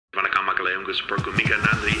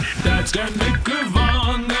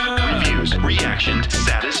Reviews, reaction,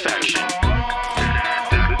 satisfaction.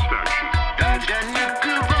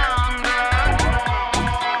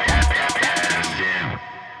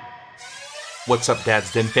 What's up,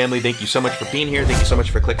 Dad's Den family? Thank you so much for being here. Thank you so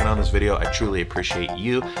much for clicking on this video. I truly appreciate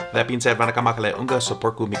you. That being said, if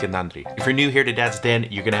you're new here to Dad's Den,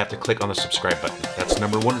 you're gonna have to click on the subscribe button. That's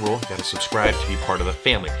number one rule. You gotta subscribe to be part of the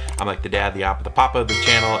family. I'm like the dad, the papa of the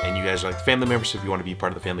channel, and you guys are like family members. So if you want to be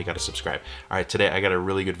part of the family, you gotta subscribe. All right, today I got a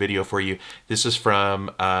really good video for you. This is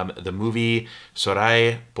from the movie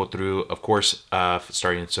Soorarai Pottru, of course,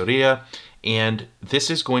 starring Suriya. And this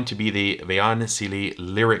is going to be the Veyyon Silli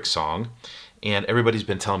lyric song. And everybody's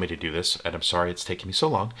been telling me to do this, and I'm sorry it's taking me so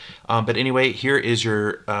long. But anyway, here is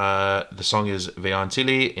your, the song is Veyyon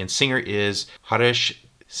Silli, and singer is Harish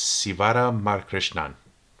Sivaramarkrishnan,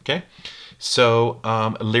 okay? So,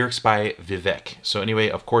 lyrics by Vivek. So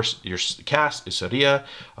anyway, of course, your cast is Suriya,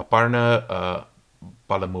 Aparna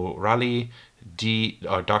Balamurali,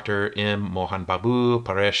 Dr. M. Mohan Babu,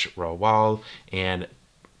 Paresh Rawal, and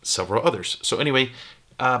several others. So anyway,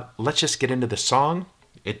 let's just get into the song.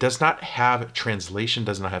 It does not have translation,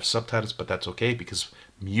 does not have subtitles, but that's okay because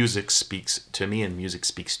music speaks to me and music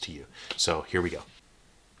speaks to you. So here we go.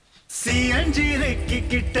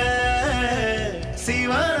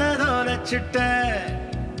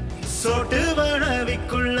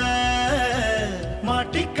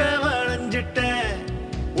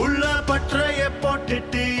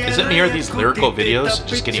 Isn't near these lyrical videos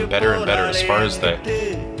just getting better and better as far as the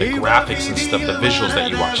graphics and stuff, the visuals that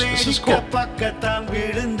you watch? This is cool.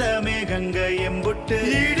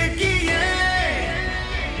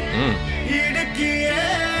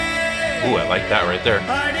 Ooh, I like that right there.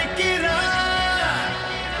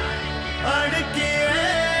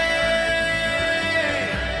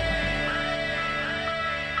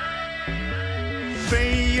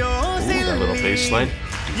 Ooh, that little bass line.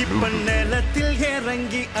 It's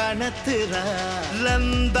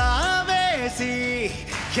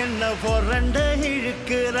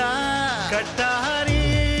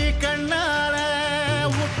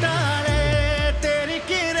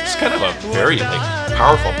kind of a very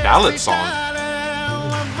powerful ballad song.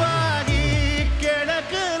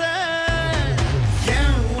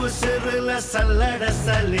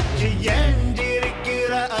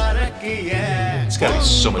 It's gotta be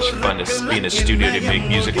so much fun to be in a studio to make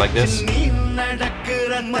music like this.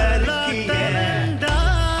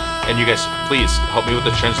 And you guys, please help me with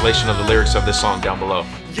the translation of the lyrics of this song down below.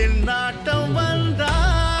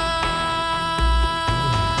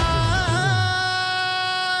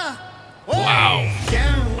 Wow.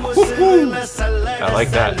 Woo-hoo. I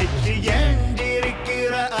like that.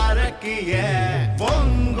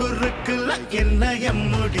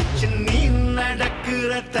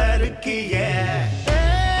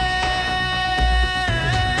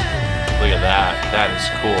 Look at that. That is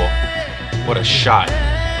cool. What a shot.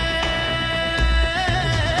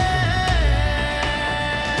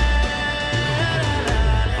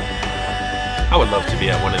 I would love to be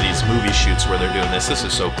at one of these movie shoots where they're doing this. This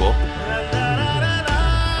is so cool.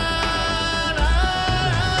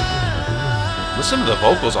 Listen to the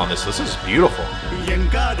vocals on this. This is beautiful. And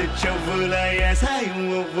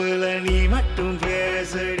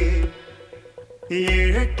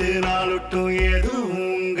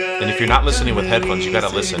if you're not listening with headphones, you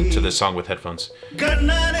gotta listen to this song with headphones.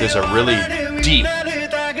 There's a really deep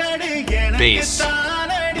bass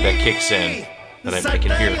that kicks in that I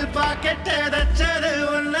can hear.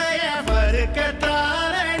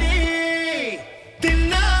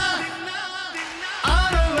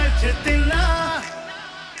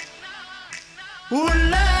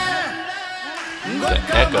 The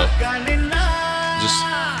echo just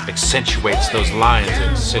accentuates those lines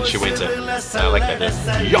and accentuates it. I like that.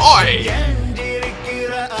 Yoy!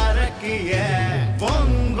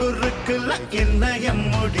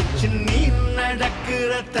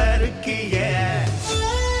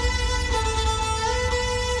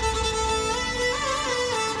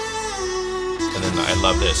 And then I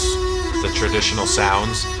love this. The traditional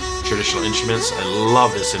sounds, traditional instruments. I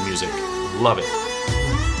love this in music. Love it.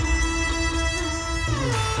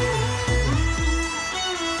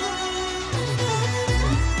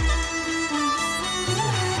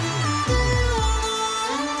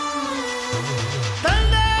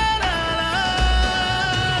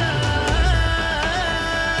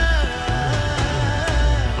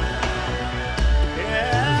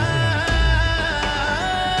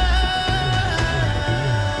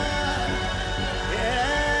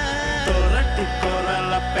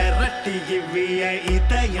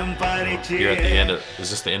 here at the end of, is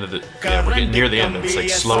this the end of the, yeah, we're getting near the end. It's like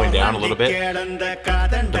slowing down a little bit.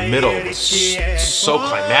 The middle was so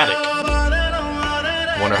climatic.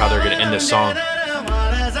 I wonder how they're gonna end this song.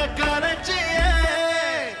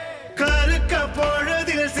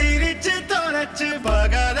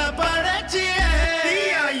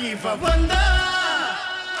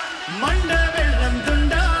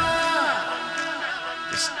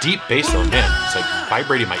 This deep bass though, man, it's like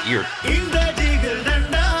vibrating my ear.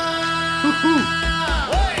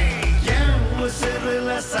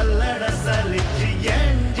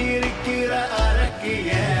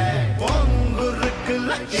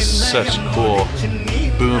 Such cool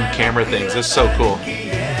boom camera things. This is so cool.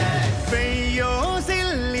 Veyyon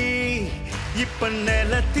Silli, இப்ப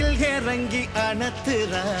நிலத்தில் இறங்கி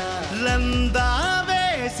அனத்துறா லந்தா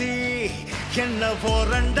வேசி என்ன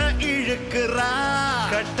போரண்ட இழுக்குறா.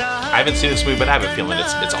 I haven't seen this movie, but I have a feeling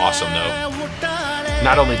it's awesome though.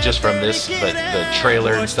 Not only just from this, but the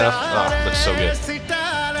trailer and stuff. Oh, it looks so good.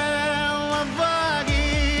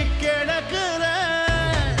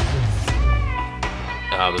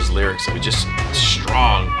 Oh, those lyrics are just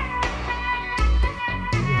strong.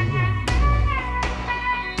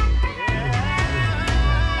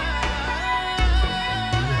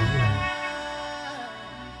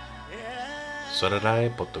 Soorarai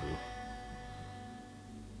Pottru.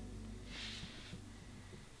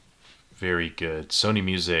 Very good. Sony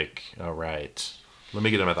Music. All right. Let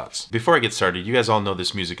me get into my thoughts. Before I get started, you guys all know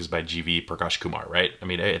this music is by GV Prakash Kumar, right? I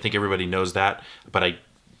mean, I think everybody knows that, but I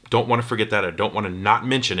don't want to forget that. I don't want to not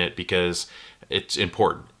mention it because it's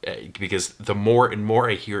important. Because the more and more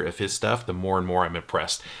I hear of his stuff, the more and more I'm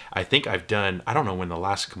impressed. I think I've done, I don't know, in the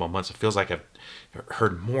last couple of months, it feels like I've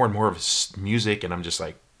heard more and more of his music, and I'm just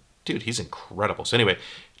like, dude, he's incredible. So anyway,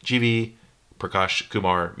 GV Prakash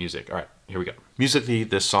Kumar music. All right, here we go. Musically,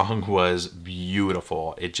 this song was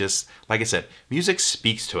beautiful. It just, like I said, music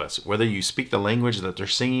speaks to us. Whether you speak the language that they're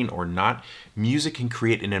singing or not, music can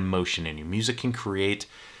create an emotion in you. Music can create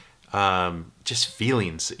just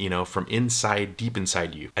feelings, you know, from inside, deep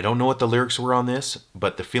inside you. I don't know what the lyrics were on this,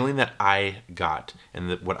 but the feeling that I got and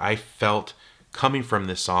what I felt coming from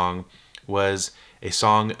this song was a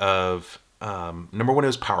song of, number one, it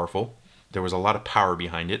was powerful. There was a lot of power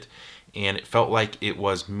behind it. And it felt like it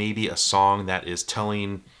was maybe a song that is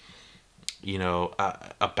telling, you know,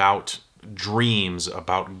 about dreams,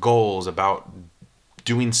 about goals, about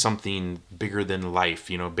doing something bigger than life,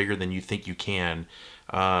 you know, bigger than you think you can.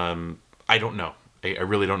 I don't know. I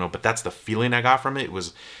really don't know. But that's the feeling I got from it.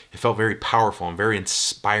 It felt very powerful and very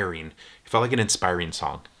inspiring. It felt like an inspiring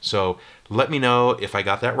song. So let me know if I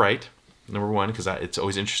got that right. Number one, because it's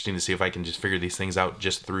always interesting to see if I can just figure these things out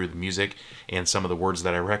just through the music and some of the words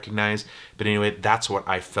that I recognize. But anyway, that's what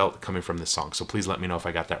I felt coming from this song. So please let me know if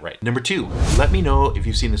I got that right. Number two, let me know if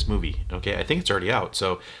you've seen this movie. Okay, I think it's already out.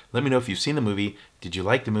 So let me know if you've seen the movie. Did you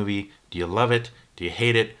like the movie? Do you love it? Do you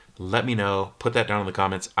hate it? Let me know. Put that down in the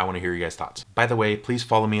comments. I want to hear your guys' thoughts. By the way, please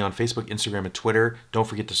follow me on Facebook, Instagram, and Twitter. Don't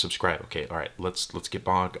forget to subscribe. Okay, all right. Let's get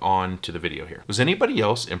back on to the video here. Was anybody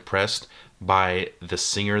else impressed by the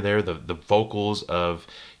singer there, the vocals of,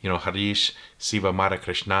 you know, Harish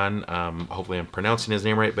Sivakrishnan? Hopefully I'm pronouncing his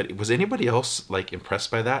name right, but was anybody else like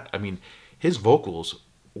impressed by that? I mean, his vocals,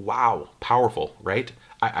 wow, powerful, right?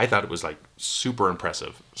 I thought it was like super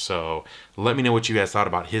impressive. So let me know what you guys thought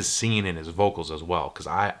about his singing and his vocals as well, because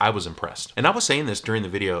I was impressed. And I was saying this during the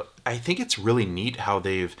video, I think it's really neat how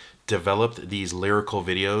they've developed these lyrical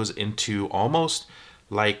videos into almost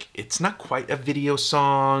like, it's not quite a video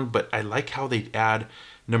song, but I like how they add,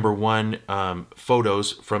 number one,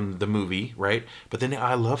 photos from the movie, right? But then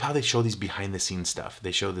I love how they show these behind the scenes stuff.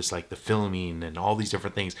 They show this like the filming and all these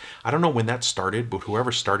different things. I don't know when that started, but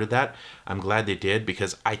whoever started that, I'm glad they did,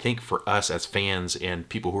 because I think for us as fans and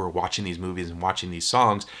people who are watching these movies and watching these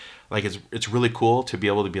songs, like it's really cool to be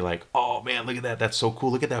able to be like, oh man, look at that, that's so cool.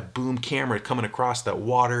 Look at that boom camera coming across that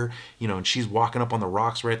water, you know, and she's walking up on the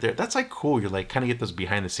rocks right there. That's like cool. You're like kind of get those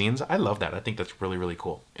behind the scenes. I love that. I think that's really, really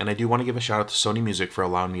cool. And I do want to give a shout out to Sony Music for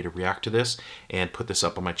allowing me to react to this and put this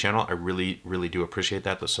up on my channel. I really, really do appreciate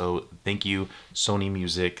that. So thank you, Sony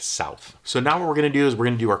Music South. So now what we're going to do is we're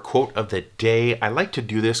going to do our quote of the day. I like to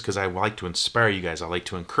do this because I like to inspire you guys. I like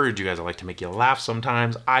to encourage you guys. I like to make you laugh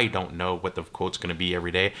sometimes. I don't know what the quote's going to be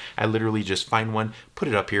every day. I literally just find one, put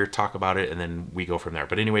it up here, talk about it, and then we go from there.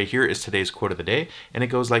 But anyway, here is today's quote of the day, and it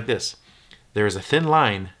goes like this. There is a thin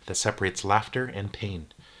line that separates laughter and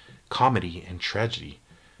pain, comedy and tragedy,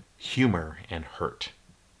 humor and hurt.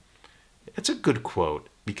 It's a good quote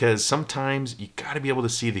because sometimes you got to be able to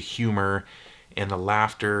see the humor and the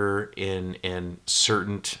laughter in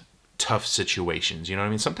certain tough situations. You know what I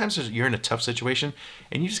mean? Sometimes you're in a tough situation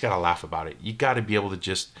and you just gotta laugh about it. You gotta be able to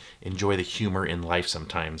just enjoy the humor in life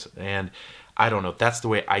sometimes. And I don't know, that's the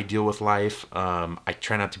way I deal with life. I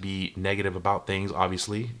try not to be negative about things,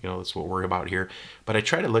 obviously. You know, that's what we're about here. But I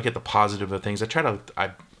try to look at the positive of things. I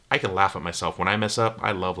can laugh at myself. When I mess up,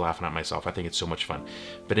 I love laughing at myself. I think it's so much fun.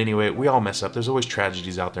 But anyway, we all mess up. There's always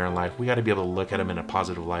tragedies out there in life. We got to be able to look at them in a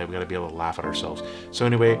positive light. We got to be able to laugh at ourselves. So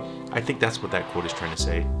anyway, I think that's what that quote is trying to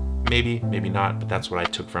say. Maybe, maybe not, but that's what I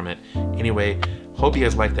took from it. Anyway, hope you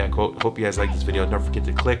guys like that quote. Hope you guys like this video. Don't forget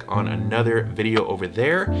to click on another video over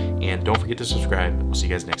there. And don't forget to subscribe. We'll see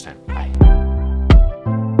you guys next time. Bye.